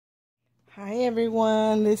Hi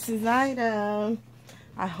everyone, this is Ida.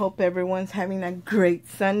 I hope everyone's having a great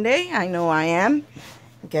Sunday. I know I am.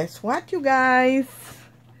 Guess what, you guys?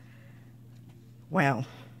 Well,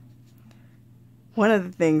 one of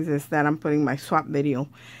the things is that I'm putting my swap video.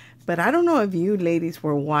 But I don't know if you ladies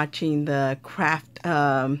were watching the craft,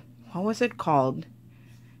 what was it called?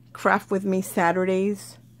 Craft with Me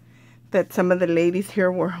Saturdays that some of the ladies here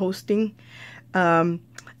were hosting.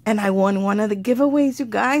 And I won one of the giveaways, you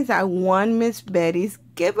guys. I won Miss Betty's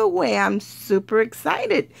giveaway. I'm super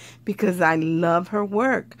excited because I love her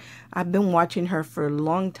work. I've been watching her for a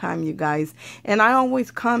long time, you guys. And I always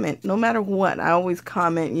comment, no matter what. I always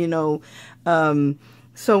comment, you know.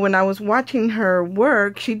 So when I was watching her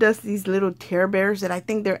work, she does these little tear bears that I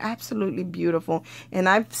think they're absolutely beautiful. And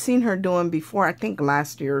I've seen her do them before, I think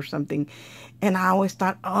last year or something. And I always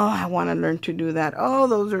thought, oh, I want to learn to do that. Oh,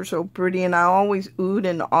 those are so pretty. And I always oohed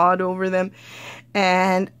and awed over them.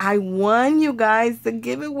 And I won, you guys, the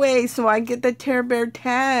giveaway. So I get the Tear Bear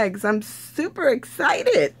tags. I'm super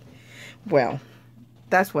excited. Well,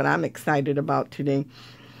 that's what I'm excited about today.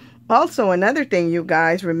 Also, another thing, you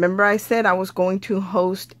guys, remember I said I was going to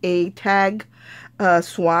host a tag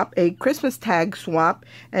swap, a Christmas tag swap.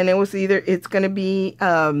 And it was it's going to be...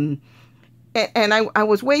 And I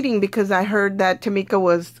was waiting because I heard that Tamika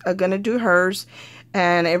was going to do hers.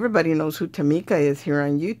 And everybody knows who Tamika is here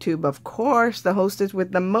on YouTube. Of course, the hostess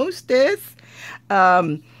with the mostest.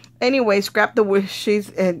 Anyway, Scrap the Wish.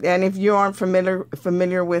 And if you aren't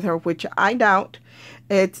familiar with her, which I doubt,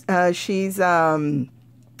 she's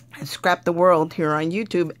Scrap the World here on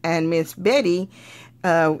YouTube. And Miss Betty,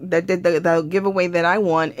 the giveaway that I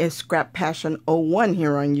won is Scrap Passion 01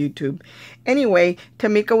 here on YouTube. Anyway,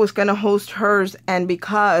 Tamika was going to host hers, and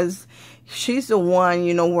because she's the one,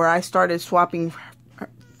 you know, where I started swapping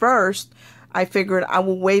first, I figured I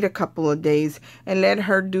will wait a couple of days and let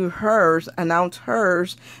her do hers, announce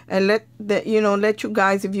hers, and let you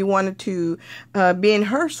guys, if you wanted to be in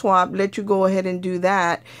her swap, let you go ahead and do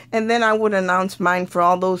that. And then I would announce mine for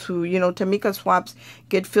all those who, you know, Tamika swaps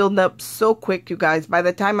get filled up so quick, you guys. By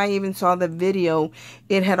the time I even saw the video,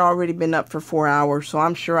 it had already been up for 4 hours. So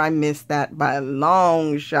I'm sure I missed that by a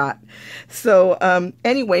long shot. So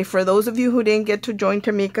anyway, for those of you who didn't get to join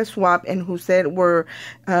Tamika's swap and who said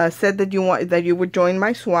that you would join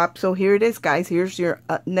my swap, so here it is, guys. Here's your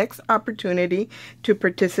next opportunity to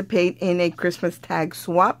participate in a Christmas tag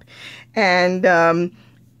swap. And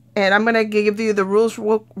I'm going to give you the rules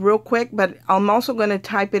real quick, but I'm also going to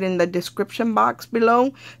type it in the description box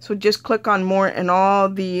below. So just click on more, and all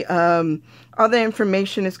the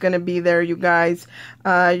information is going to be there, you guys.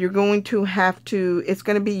 You're going to have to, it's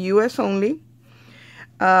going to be US only.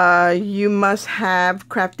 You must have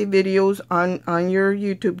crafty videos on your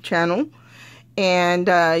YouTube channel. And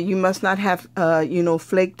you must not have,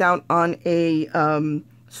 flaked out on a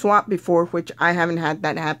swap before, which I haven't had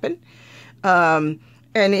that happen.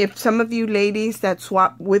 And if some of you ladies that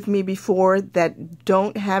swapped with me before that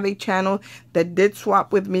don't have a channel that did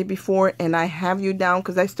swap with me before, and I have you down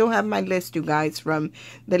because I still have my list, you guys, from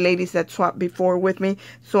the ladies that swapped before with me.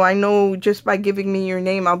 So I know just by giving me your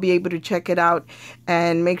name, I'll be able to check it out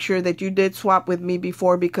and make sure that you did swap with me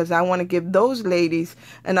before, because I want to give those ladies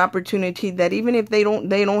an opportunity that even if they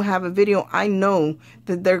don't have a video, I know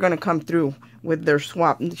that they're going to come through with their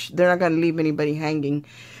swap. They're not going to leave anybody hanging.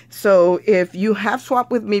 So if you have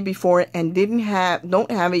swapped with me before and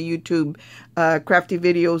don't have a YouTube crafty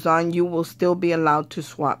videos on, you will still be allowed to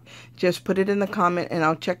swap. Just put it in the comment and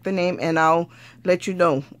I'll check the name and I'll let you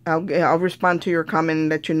know. I'll respond to your comment and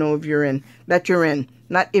let you know if you're in. That you're in.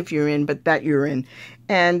 Not if you're in, but that you're in.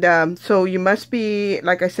 And so you must be,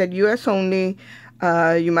 like I said, US only.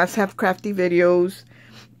 You must have crafty videos.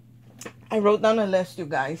 I wrote down a list, you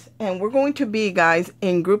guys, and we're going to be, guys,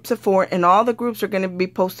 in groups of 4, and all the groups are going to be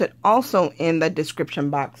posted also in the description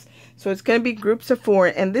box. So it's going to be groups of 4,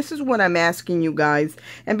 and this is what I'm asking you guys.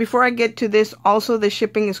 And before I get to this, also the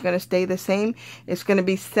shipping is going to stay the same. It's going to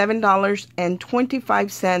be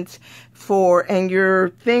 $7.25 and your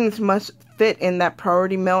things must fit in that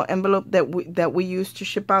priority mail envelope that we use to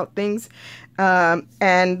ship out things.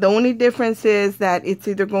 And the only difference is that it's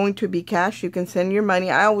either going to be cash. You can send your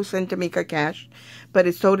money. I always send Tamika cash, but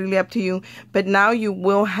it's totally up to you. But now you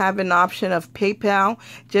will have an option of PayPal.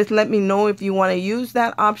 Just let me know if you want to use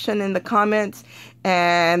that option in the comments,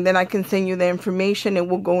 and then I can send you the information. It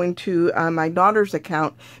will go into my daughter's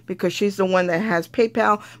account because she's the one that has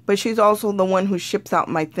PayPal, but she's also the one who ships out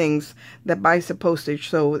my things, that buys the postage.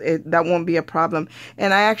 So that won't be a problem.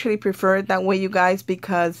 And I actually prefer it that way, you guys,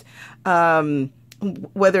 because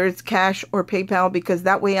whether it's cash or PayPal, because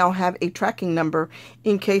that way I'll have a tracking number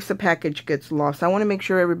in case the package gets lost. I want to make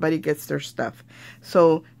sure everybody gets their stuff.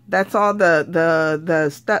 So that's all the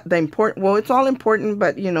stuff, the important, well, it's all important,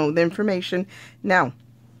 but you know, the information. Now,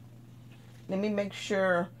 let me make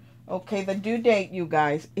sure. Okay, the due date, you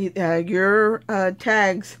guys, your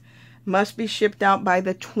tags must be shipped out by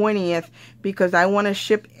the 20th, because I want to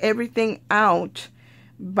ship everything out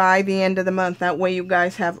by the end of the month. That way you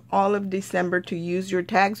guys have all of December to use your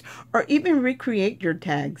tags, or even recreate your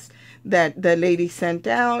tags that the lady sent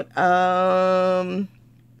out. And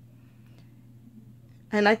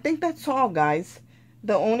I think that's all, guys.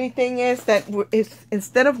 The only thing is that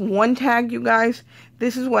instead of one tag, you guys,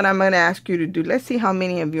 this is what I'm going to ask you to do. Let's see how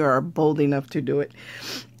many of you are bold enough to do it.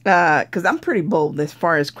 Because I'm pretty bold as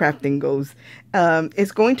far as crafting goes.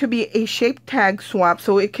 It's going to be a shape tag swap.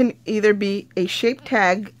 So it can either be a shape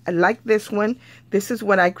tag like this one. This is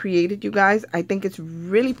what I created, you guys. I think it's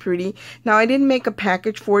really pretty. Now, I didn't make a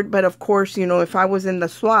package for it, but of course, you know, if I was in the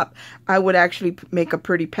swap, I would actually make a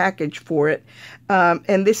pretty package for it.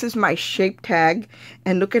 And this is my shape tag.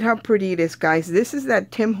 And look at how pretty it is, guys. This is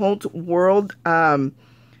that Tim Holtz World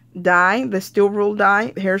die, the steel rule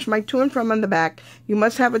die. Here's my to and from on the back. You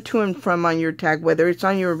must have a to and from on your tag, whether it's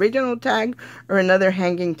on your original tag or another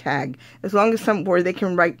hanging tag, as long as somewhere they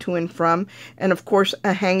can write to and from. And of course,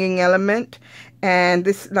 a hanging element. And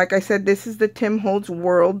this, like I said, this is the Tim Holtz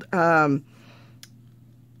World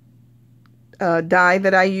die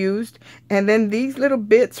that I used. And then these little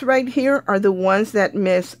bits right here are the ones that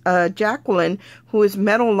Miss Jacqueline, who is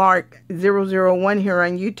Metal Lark 001 here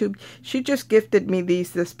on YouTube, she just gifted me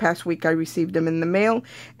these this past week. I received them in the mail.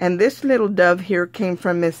 And this little dove here came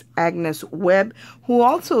from Miss Agnes Webb, who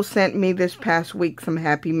also sent me this past week some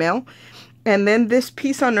happy mail. And then this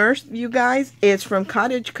piece on earth, you guys, is from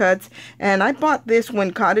Cottage Cuts. And I bought this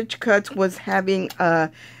when Cottage Cuts was having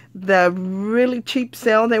the really cheap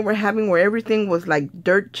sale they were having, where everything was like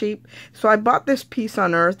dirt cheap. So I bought this piece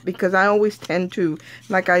on earth because I always tend to,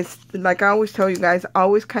 like I always tell you guys, I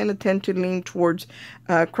always kind of tend to lean towards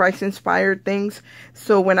Christ-inspired things.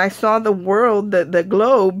 So when I saw the world, the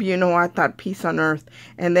globe, you know, I thought peace on earth.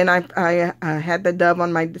 And then I had the dove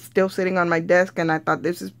on my, still sitting on my desk, and I thought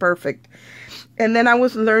this is perfect. And then I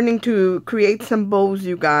was learning to create some bows,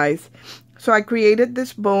 you guys. So I created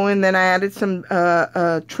this bow, and then I added some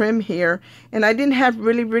trim here. And I didn't have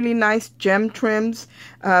really nice gem trims,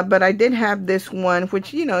 but I did have this one,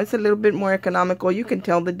 which, you know, it's a little bit more economical. You can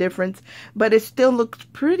tell the difference, but it still looks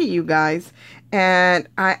pretty, you guys. And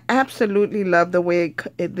I absolutely love the way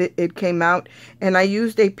it came out. And I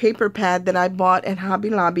used a paper pad that I bought at Hobby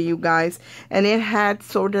Lobby, you guys. And it had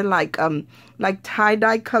sort of like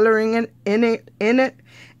tie-dye coloring in it.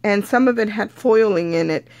 And some of it had foiling in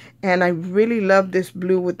it. And I really love this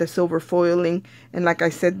blue with the silver foiling. And like I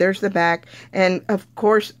said, there's the back. And of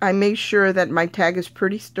course, I made sure that my tag is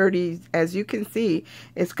pretty sturdy. As you can see,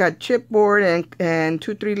 it's got chipboard and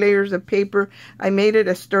 2-3 layers of paper. I made it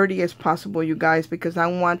as sturdy as possible, you guys, because I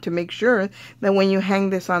want to make sure that when you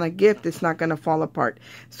hang this on a gift, it's not going to fall apart.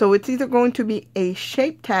 So it's either going to be a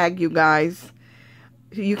shape tag, you guys.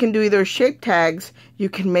 You can do either shape tags, you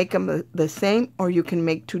can make them the same, or you can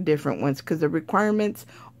make 2 different ones, because the requirements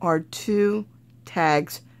are 2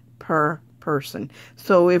 tags per person.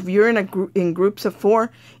 So if you're in groups of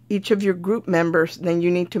 4, each of your group members, then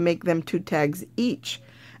you need to make them 2 tags each.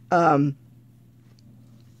 And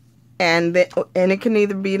it can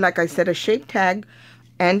either be, like I said, a shape tag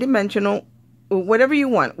and dimensional, whatever you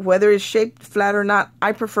want, whether it's shaped flat or not.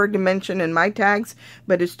 I prefer dimension in my tags,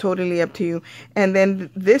 but it's totally up to you. And then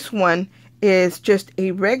this one is just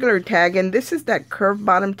a regular tag, and this is that curved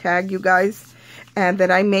bottom tag, you guys, and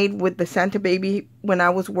that I made with the Santa Baby when I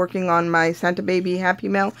was working on my Santa Baby Happy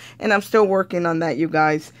Mail, and I'm still working on that, you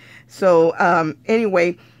guys. So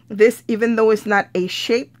anyway, this, even though it's not a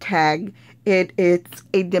shape tag, it's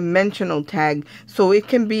a dimensional tag. So it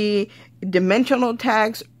can be dimensional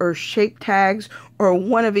tags or shape tags or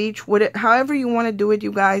one of each, however you want to do it,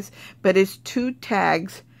 you guys. But it's 2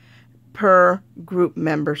 tags per group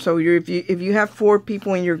member. So if you have 4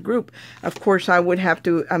 people in your group, of course I would have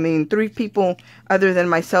to, 3 people other than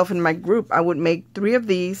myself in my group, I would make 3 of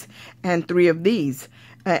these and 3 of these,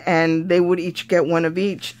 and they would each get 1 of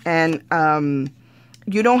each. And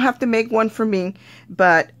you don't have to make 1 for me,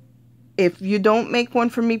 but if you don't make 1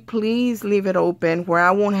 for me, please leave it open where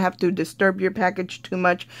I won't have to disturb your package too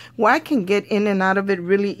much, where I can get in and out of it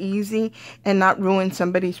really easy and not ruin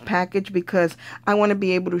somebody's package, because I want to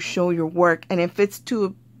be able to show your work. And if it's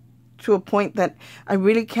too to a point that I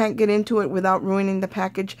really can't get into it without ruining the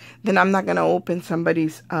package, then I'm not going to open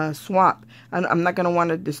somebody's swap. I'm not going to want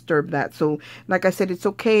to disturb that. So like I said, it's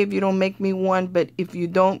okay if you don't make me one, but if you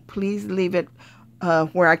don't, please leave it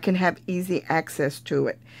where I can have easy access to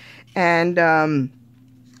it. And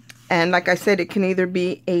like I said, it can either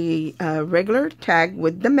be a regular tag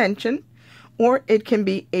with dimension, or it can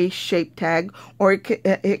be a shape tag, or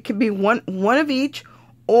it could be one of each,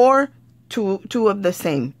 or two of the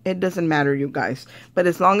same. It doesn't matter, you guys. But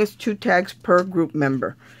as long as 2 tags per group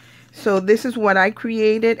member. So this is what I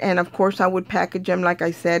created, and of course I would package them, like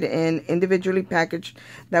I said, and individually packaged.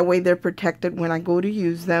 That way they're protected when I go to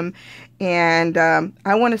use them. And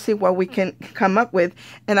I want to see what we can come up with.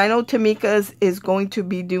 And I know Tamika's is going to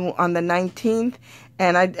be due on the 19th,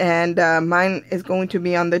 and mine is going to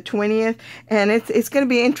be on the 20th. And it's going to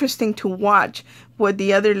be interesting to watch what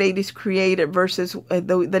the other ladies created versus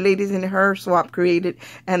the ladies in her swap created,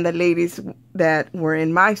 and the ladies that were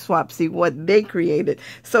in my swap, see what they created.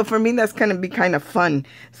 So for me, that's going to be kind of fun.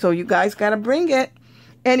 So you guys got to bring it.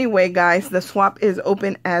 Anyway, guys, the swap is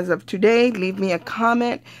open as of today. Leave me a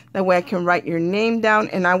comment. That way I can write your name down,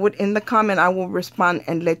 and in the comment, I will respond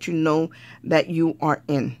and let you know that you are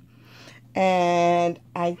in. And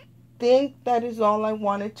I think that is all I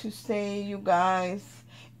wanted to say, you guys.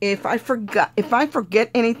 If I forget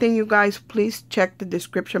anything, you guys, please check the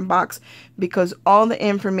description box, because all the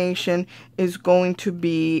information is going to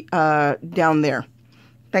be down there.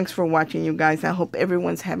 Thanks for watching, you guys. I hope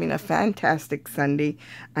everyone's having a fantastic Sunday.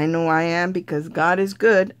 I know I am, because God is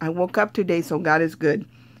good. I woke up today, so God is good.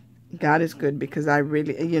 God is good, because I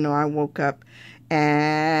really, you know, I woke up,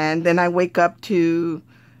 and then I wake up to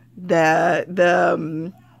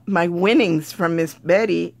my winnings from Miss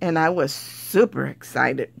Betty, and I was super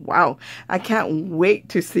excited. Wow, I can't wait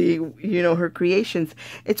to see, you know, her creations.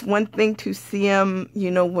 It's one thing to see them,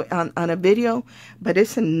 you know, on a video, but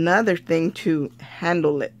it's another thing to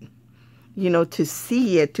handle it, you know, to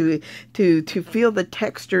see it, to feel the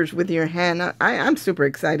textures with your hand. I'm super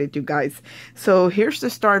excited, you guys. So here's the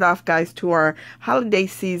start off, guys, to our holiday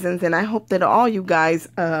seasons, and I hope that all you guys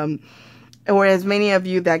or as many of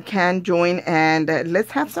you that can join, and let's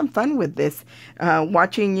have some fun with this,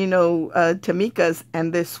 watching, you know, Tamika's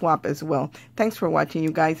and this swap as well. Thanks for watching,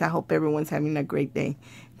 you guys. I hope everyone's having a great day.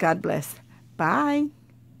 God bless. Bye.